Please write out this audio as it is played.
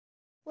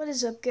What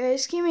is up,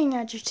 guys? Gaming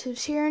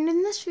Adjectives here, and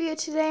in this video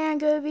today I'm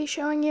going to be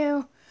showing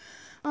you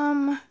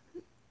my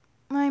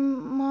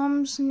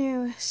mom's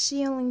new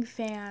ceiling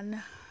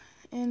fan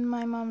in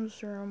my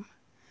mom's room.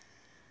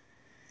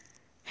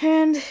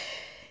 And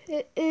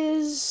it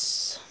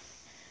is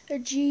a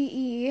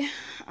GE.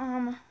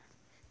 I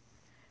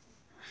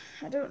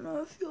don't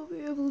know if you'll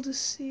be able to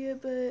see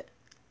it, but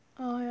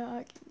oh yeah,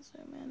 I can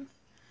zoom in.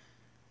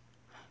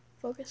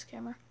 Focus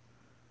camera.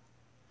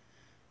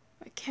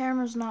 My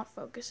camera's not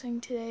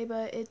focusing today,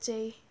 but it's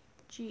a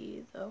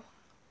GE though.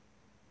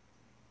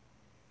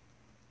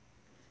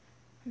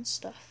 And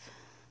stuff.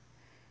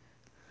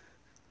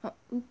 Oh,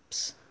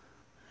 oops.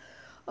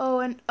 Oh,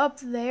 and up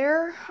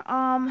there,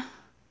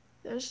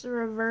 there's the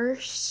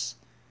reverse.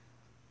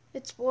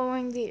 It's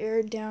blowing the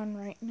air down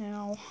right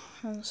now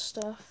and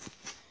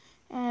stuff.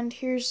 And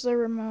here's the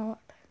remote.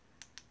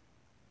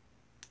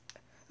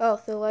 Oh,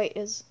 the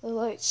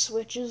light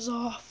switch is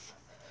off.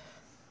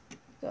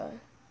 Gotta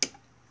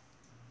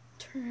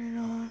turn it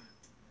on.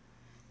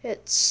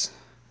 It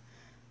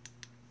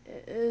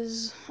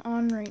is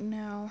on right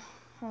now.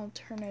 I'll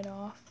turn it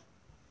off.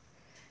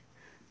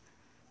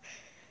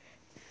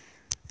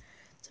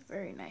 It's a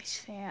very nice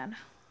fan.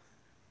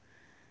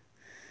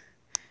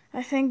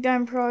 I think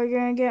I'm probably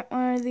gonna get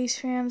one of these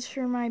fans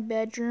for my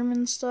bedroom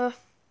and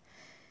stuff,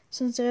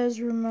 since it has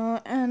a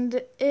remote,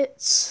 and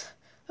it's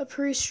a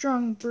pretty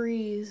strong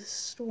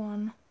breeze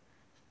one.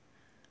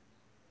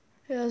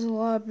 It has a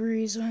lot of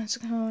breeze when it's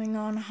going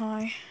on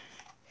high.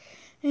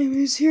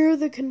 Anyways, here are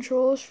the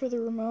controls for the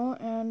remote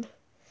and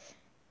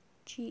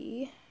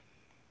GE.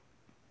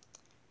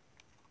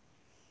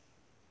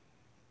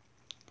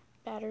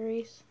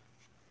 Batteries.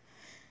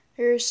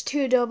 There's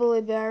 2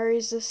 AA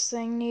batteries this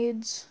thing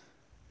needs,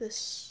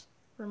 this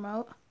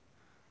remote.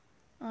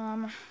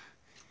 And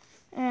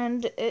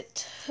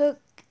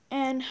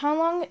how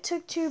long it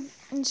took to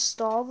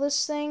install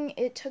this thing,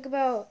 it took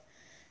about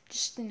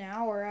just an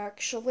hour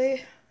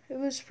actually. It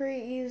was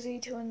pretty easy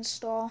to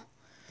install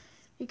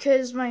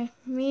because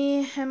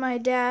me and my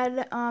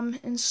dad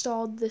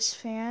installed this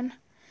fan.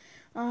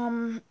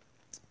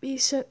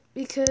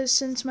 Because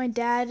since my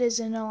dad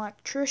is an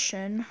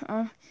electrician,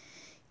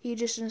 he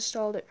just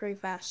installed it pretty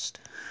fast.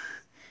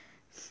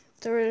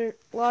 There were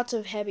lots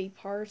of heavy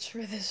parts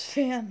for this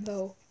fan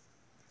though.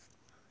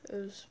 It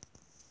was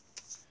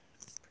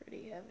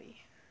pretty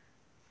heavy.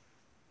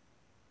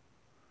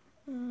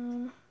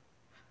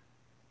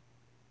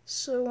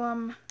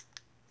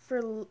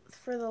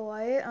 For the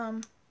light,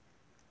 I'll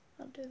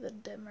do the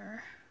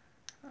dimmer.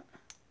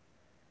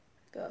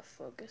 Gotta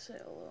focus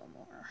it a little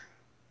more.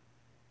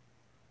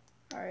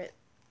 Alright,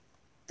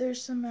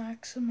 there's the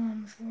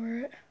maximum for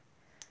it.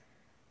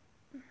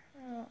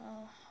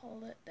 I'll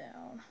hold it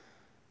down.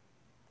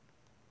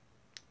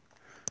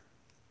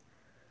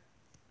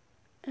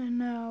 And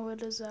now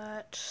what is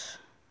that?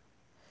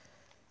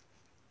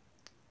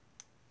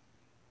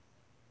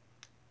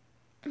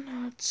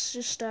 No, it's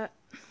just at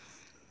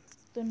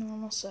the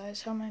normal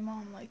size, how my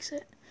mom likes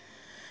it.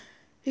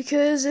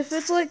 Because if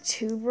it's like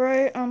too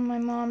bright, my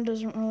mom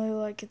doesn't really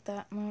like it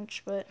that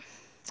much, but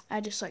I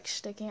just like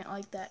sticking it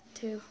like that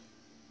too.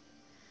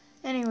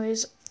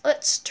 Anyways,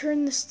 let's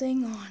turn this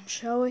thing on,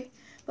 shall we?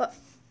 But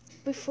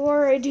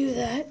before I do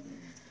that,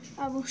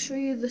 I will show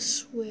you the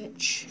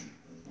switch.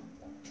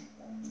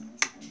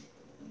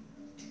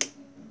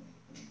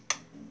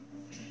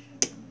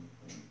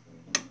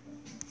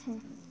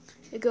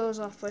 It goes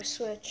off by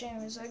switch.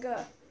 Anyways, I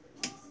gotta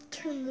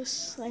turn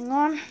this thing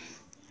on.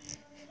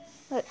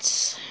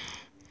 Let's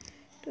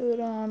do it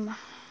on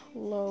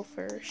low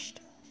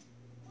first.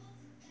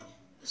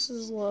 This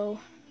is low.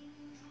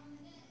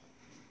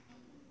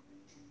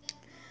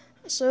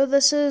 So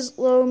this is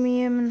low,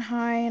 medium, and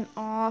high, and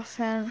off,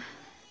 and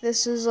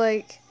this is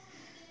like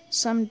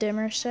some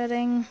dimmer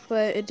setting,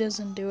 but it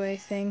doesn't do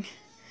anything.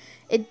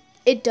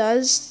 It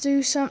does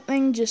do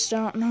something, just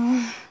don't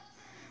know,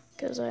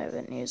 because I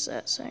haven't used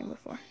that setting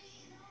before.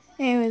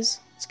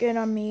 Anyways, let's get it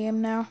on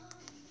medium now.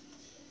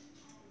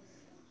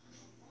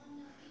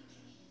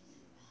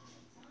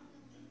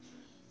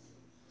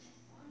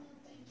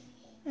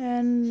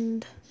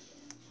 And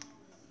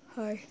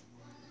high.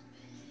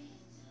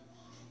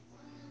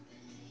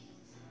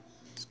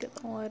 Let's get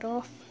the light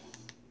off.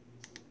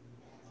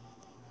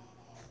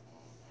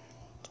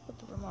 Let's put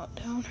the remote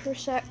down for a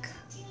sec.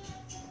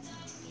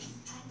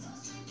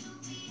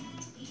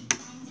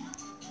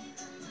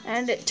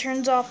 And it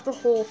turns off the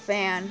whole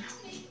fan,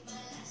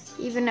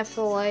 even if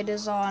the light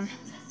is on.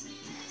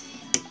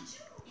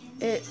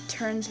 It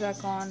turns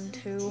back on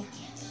too,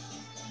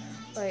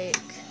 like.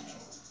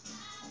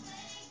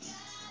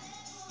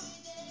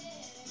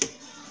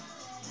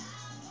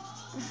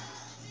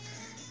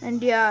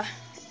 And yeah,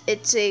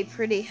 it's a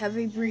pretty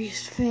heavy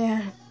breeze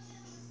fan.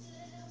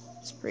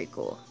 It's pretty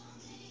cool.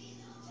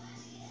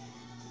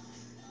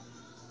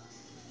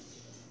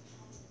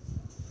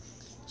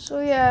 So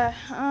yeah,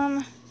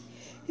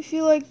 if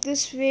you like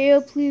this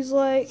video, please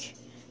like,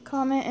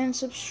 comment, and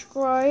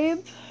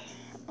subscribe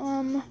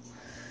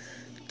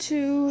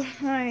to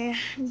my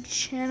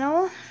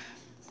channel.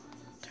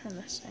 turn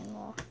this thing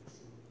off.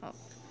 Oh.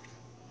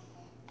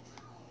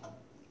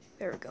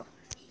 There we go.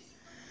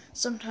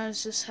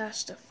 Sometimes this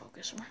has to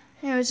focus more.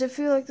 Anyways, if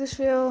you like this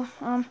video,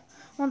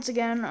 once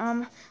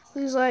again,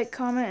 please like,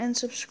 comment, and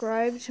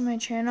subscribe to my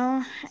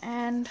channel.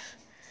 And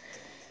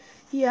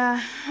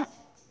yeah,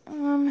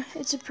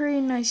 it's a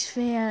pretty nice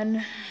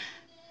fan.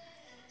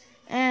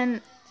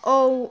 And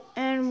oh,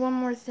 and one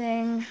more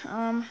thing,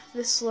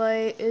 this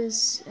light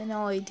is an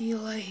LED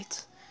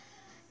light.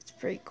 It's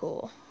pretty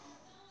cool.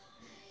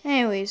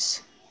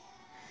 Anyways,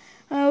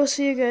 I will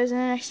see you guys in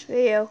the next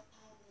video.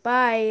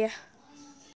 Bye.